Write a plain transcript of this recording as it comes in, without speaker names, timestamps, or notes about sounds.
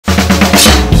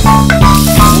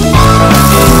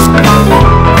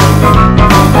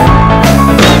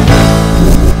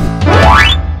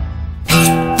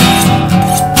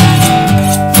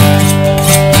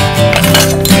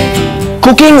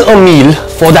Cooking a meal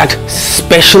for that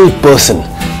special person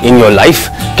in your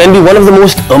life can be one of the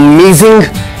most amazing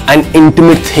and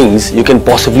intimate things you can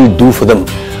possibly do for them.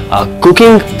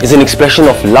 Cooking is an expression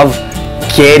of love,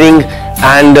 caring,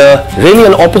 and really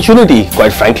an opportunity,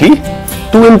 quite frankly,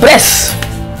 to impress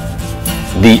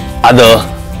the other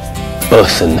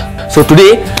person. So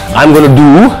today I'm going to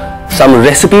do some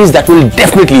recipes that will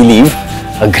definitely leave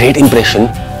a great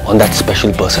impression on that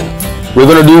special person.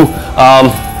 We're going to do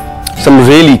some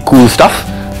really cool stuff.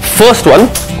 First one,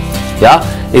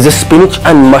 is a spinach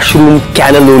and mushroom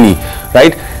cannelloni,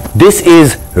 right? This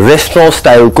is restaurant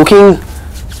style cooking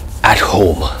at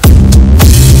home.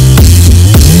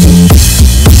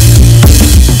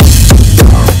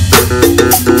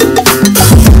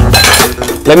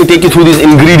 Let me take you through these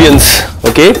ingredients,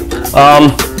 okay?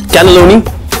 Cannelloni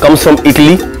comes from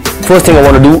Italy. First thing I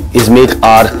want to do is make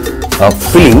our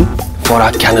filling for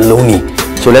our cannelloni.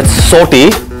 So let's saute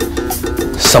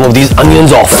some of these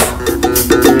onions off.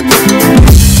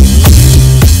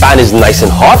 Pan is nice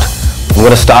and hot. I'm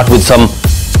going to start with some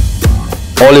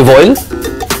olive oil,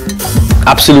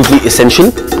 absolutely essential.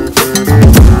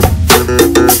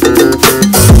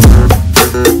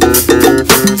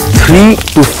 Three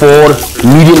to four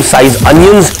medium-sized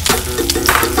onions.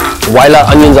 While our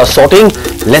onions are sauteing,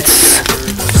 let's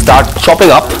start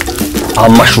chopping up our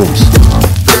mushrooms.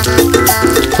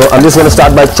 So I'm just going to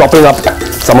start by chopping up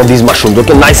some of these mushrooms,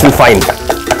 okay, nice and fine.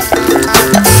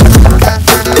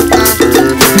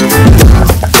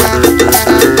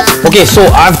 Okay, so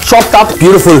I've chopped up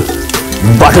beautiful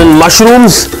button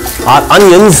mushrooms. Our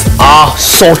onions are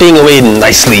sauteing away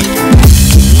nicely.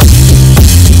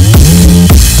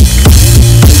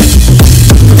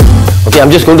 Okay,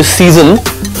 I'm just going to season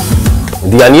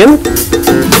the onion,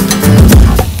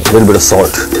 a little bit of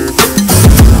salt.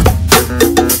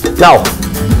 Now,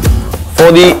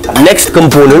 for the next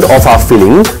component of our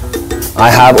filling, I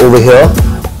have over here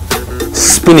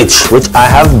spinach, which I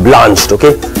have blanched,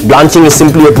 okay? Blanching is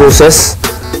simply a process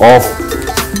of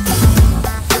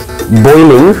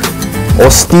boiling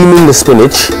or steaming the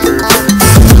spinach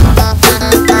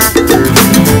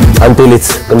until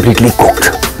it's completely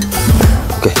cooked.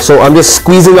 Okay, so I'm just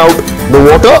squeezing out the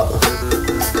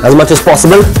water as much as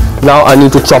possible. Now I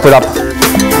need to chop it up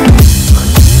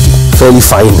fairly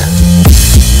fine.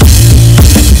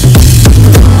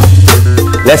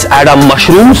 Let's add our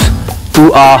mushrooms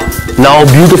to our now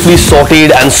beautifully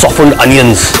sauteed and softened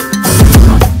onions.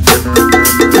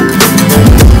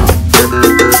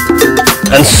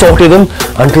 And saute them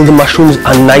until the mushrooms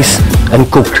are nice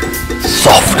and cooked,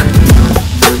 soft.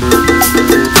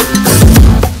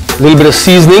 A little bit of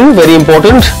seasoning, very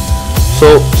important.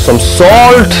 So some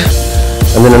salt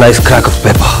and then a nice crack of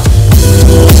pepper.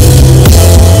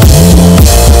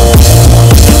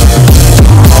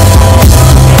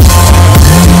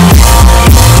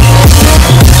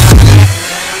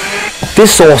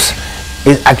 This sauce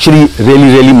is actually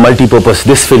really multi-purpose.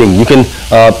 This filling, you can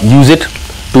use it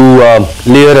to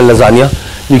layer a lasagna.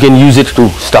 You can use it to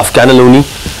stuff cannelloni.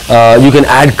 You can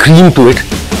add cream to it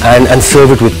and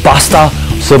serve it with pasta.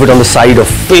 Serve it on the side of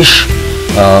fish,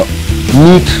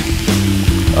 meat,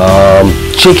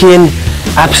 chicken,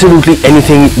 absolutely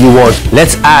anything you want.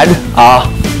 Let's add our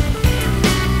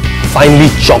finely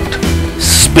chopped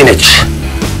spinach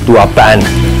to our pan.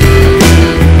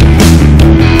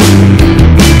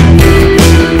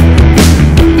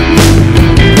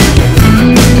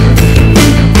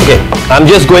 I'm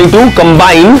just going to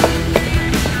combine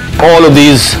all of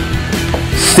these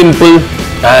simple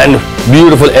and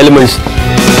beautiful elements.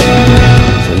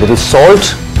 So a little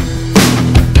salt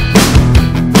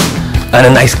and a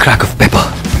nice crack of pepper.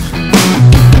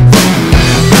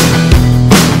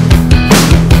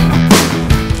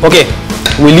 Okay,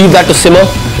 we leave that to simmer.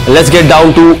 Let's get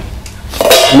down to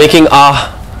making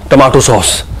our tomato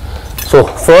sauce. So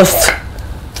first,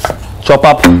 chop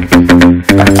up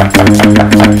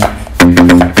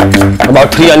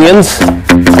about 3 onions.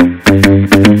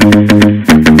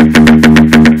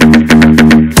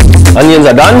 Onions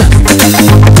are done.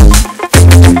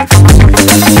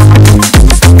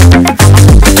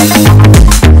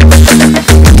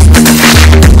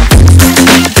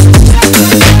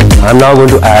 I'm now going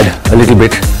to add a little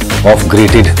bit of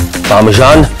grated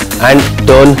Parmesan and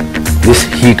turn this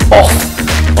heat off.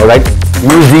 Alright,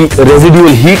 use the residual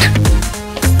heat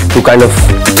to kind of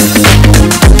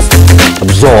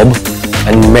absorb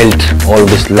and melt all of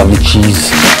this lovely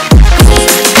cheese.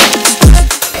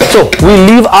 So we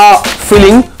leave our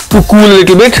filling to cool a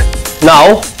little bit.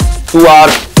 Now to our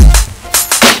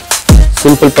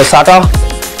simple passata.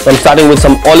 So I'm starting with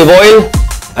some olive oil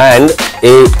and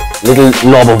a little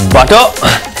knob of butter.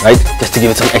 right? Just to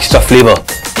give it some extra flavor.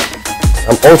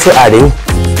 I'm also adding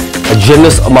a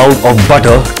generous amount of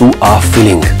butter to our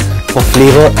filling for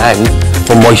flavor and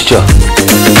for moisture.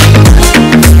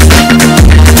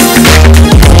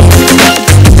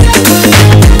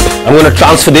 I'm going to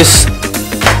transfer this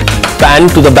pan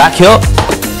to the back here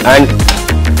and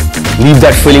leave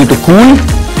that filling to cool.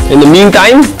 In the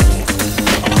meantime,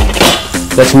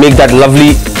 let's make that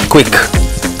lovely quick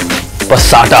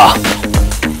passata.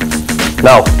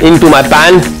 Now into my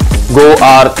pan go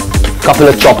our couple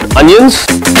of chopped onions.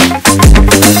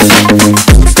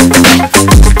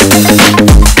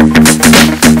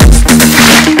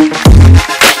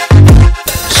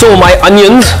 So my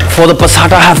onions for the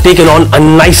passata have taken on a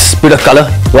nice bit of color.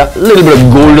 Yeah, a little bit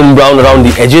of golden brown around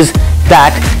the edges.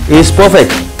 That is perfect.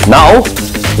 Now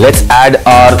let's add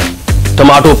our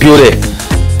tomato puree.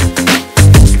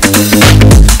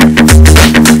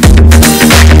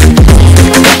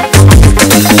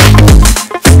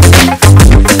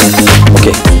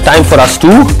 Okay, time for us to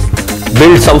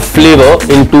build some flavor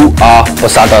into our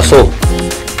passata. So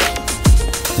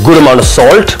good amount of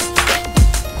salt,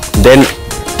 then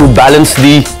to balance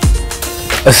the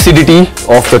acidity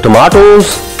of the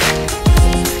tomatoes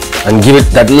and give it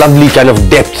that lovely kind of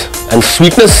depth and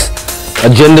sweetness, a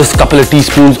generous couple of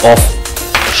teaspoons of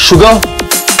sugar,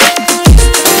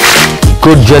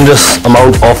 good generous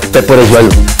amount of pepper as well,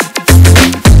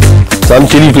 some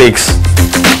chili flakes.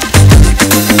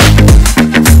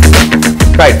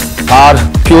 Right, our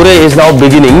puree is now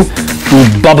beginning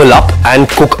to bubble up and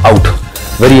cook out.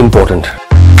 Very important.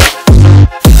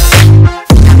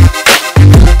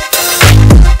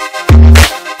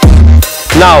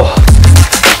 Now,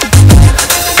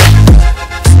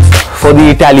 for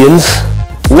the Italians,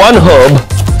 one herb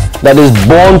that is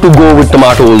born to go with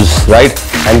tomatoes, right?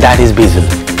 And that is basil.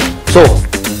 So,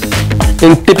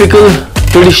 in typical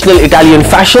traditional Italian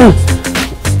fashion,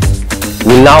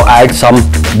 we'll now add some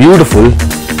beautiful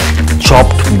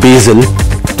chopped basil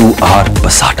to our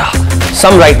passata.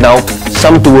 Some right now,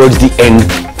 some towards the end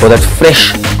for that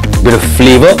fresh bit of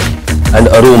flavor and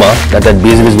aroma that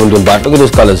basil is going to impart. Look at those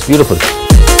colors, beautiful.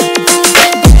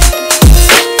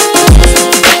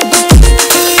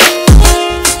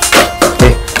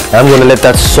 I'm going to let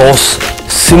that sauce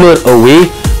simmer away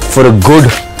for a good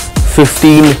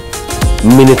 15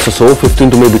 minutes or so,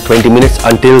 15 to maybe 20 minutes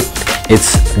until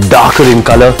it's darker in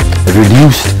color,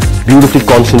 reduced, beautifully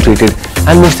concentrated,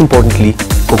 and most importantly,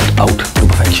 cooked out to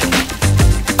perfection.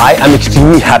 I am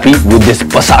extremely happy with this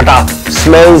passata.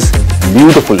 Smells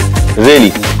beautiful,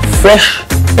 really fresh.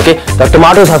 Okay, the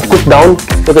tomatoes have cooked down.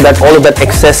 Look at that, all of that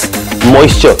excess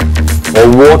moisture or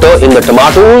water in the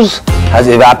tomatoes has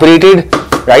evaporated.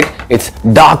 Right, it's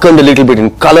darkened a little bit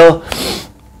in color.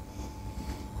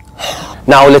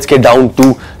 Now let's get down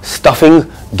to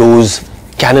stuffing those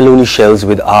cannelloni shells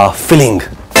with our filling.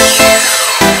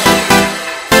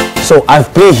 So I've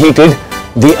preheated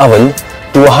the oven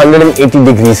to 180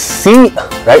 degrees C,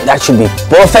 right? That should be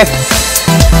perfect.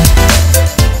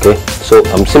 Okay, so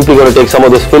I'm simply going to take some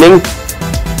of this filling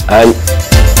and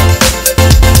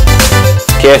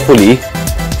carefully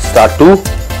start to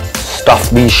stuff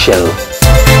the shell.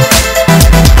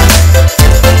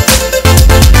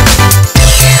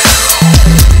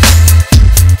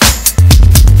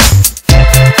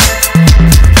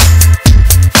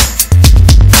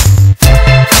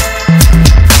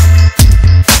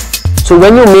 So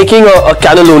when you're making a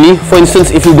cannelloni, for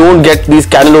instance, if you don't get these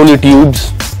cannelloni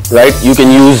tubes, right, you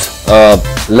can use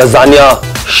lasagna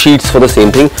sheets for the same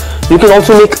thing. You can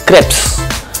also make crepes,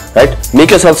 right?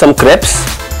 Make yourself some crepes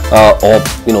or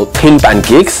thin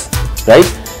pancakes, right?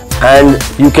 And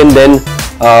you can then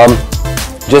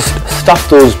just stuff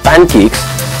those pancakes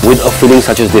with a filling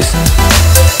such as this.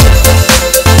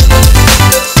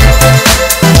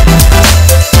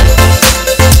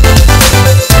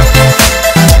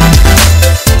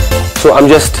 So I'm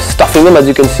just stuffing them, as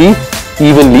you can see,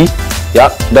 evenly. Yeah,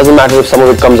 doesn't matter if some of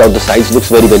it comes out the sides, looks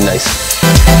very, very nice.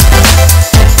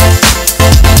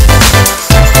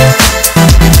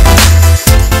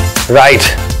 Right,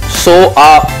 so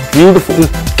our beautiful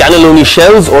cannelloni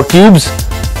shells or tubes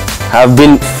have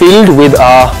been filled with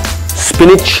our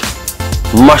spinach,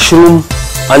 mushroom,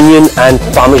 onion and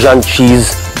Parmesan cheese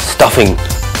stuffing.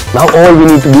 Now all we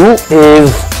need to do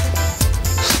is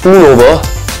spoon over,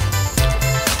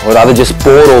 or rather just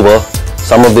pour over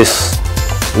some of this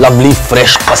lovely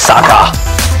fresh passata.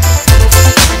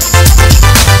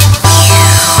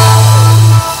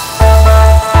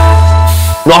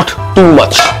 Not too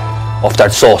much of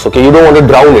that sauce, okay? You don't want to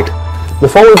drown it.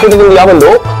 Before we put it in the oven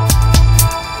though,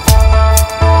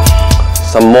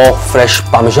 some more fresh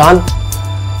Parmesan.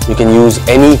 You can use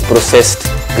any processed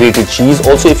grated cheese.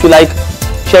 Also, if you like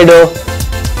cheddar,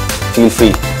 feel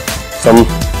free. Some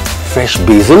fresh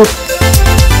basil,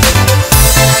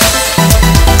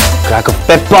 crack of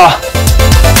pepper,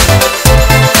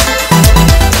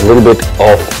 a little bit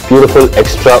of beautiful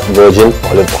extra virgin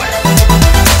olive oil.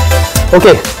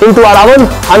 Okay, into our oven,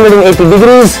 180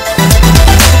 degrees.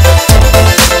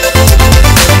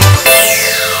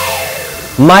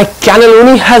 My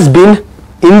cannelloni has been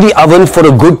in the oven for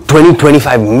a good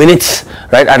 20-25 minutes,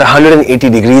 right, at 180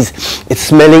 degrees. It's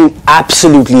smelling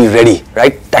absolutely ready,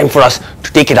 right? Time for us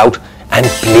to take it out and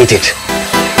plate it.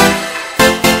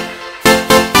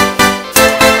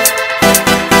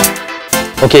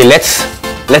 Okay, let's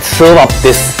serve up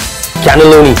this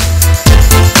cannelloni.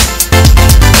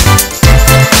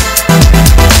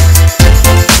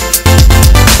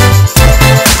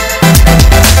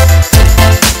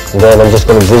 Then I'm just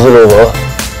going to drizzle over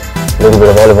a little bit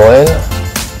of olive oil,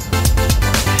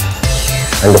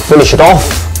 and to finish it off,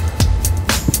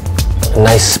 a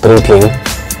nice sprinkling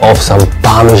of some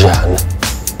parmesan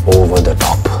over the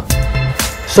top.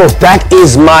 So that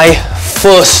is my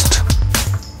first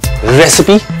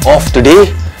recipe of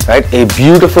today, right? A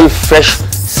beautiful fresh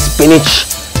spinach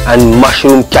and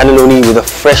mushroom cannelloni with a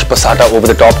fresh passata over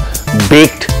the top,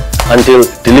 baked until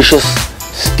delicious,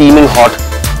 steaming hot,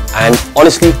 and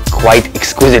honestly quite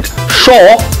exquisite.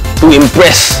 Sure to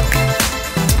impress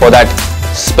for that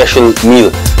special meal.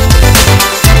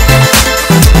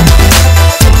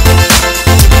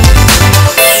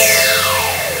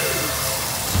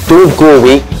 Don't go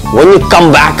away. When you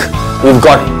come back, we've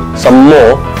got some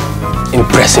more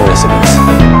impressive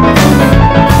recipes.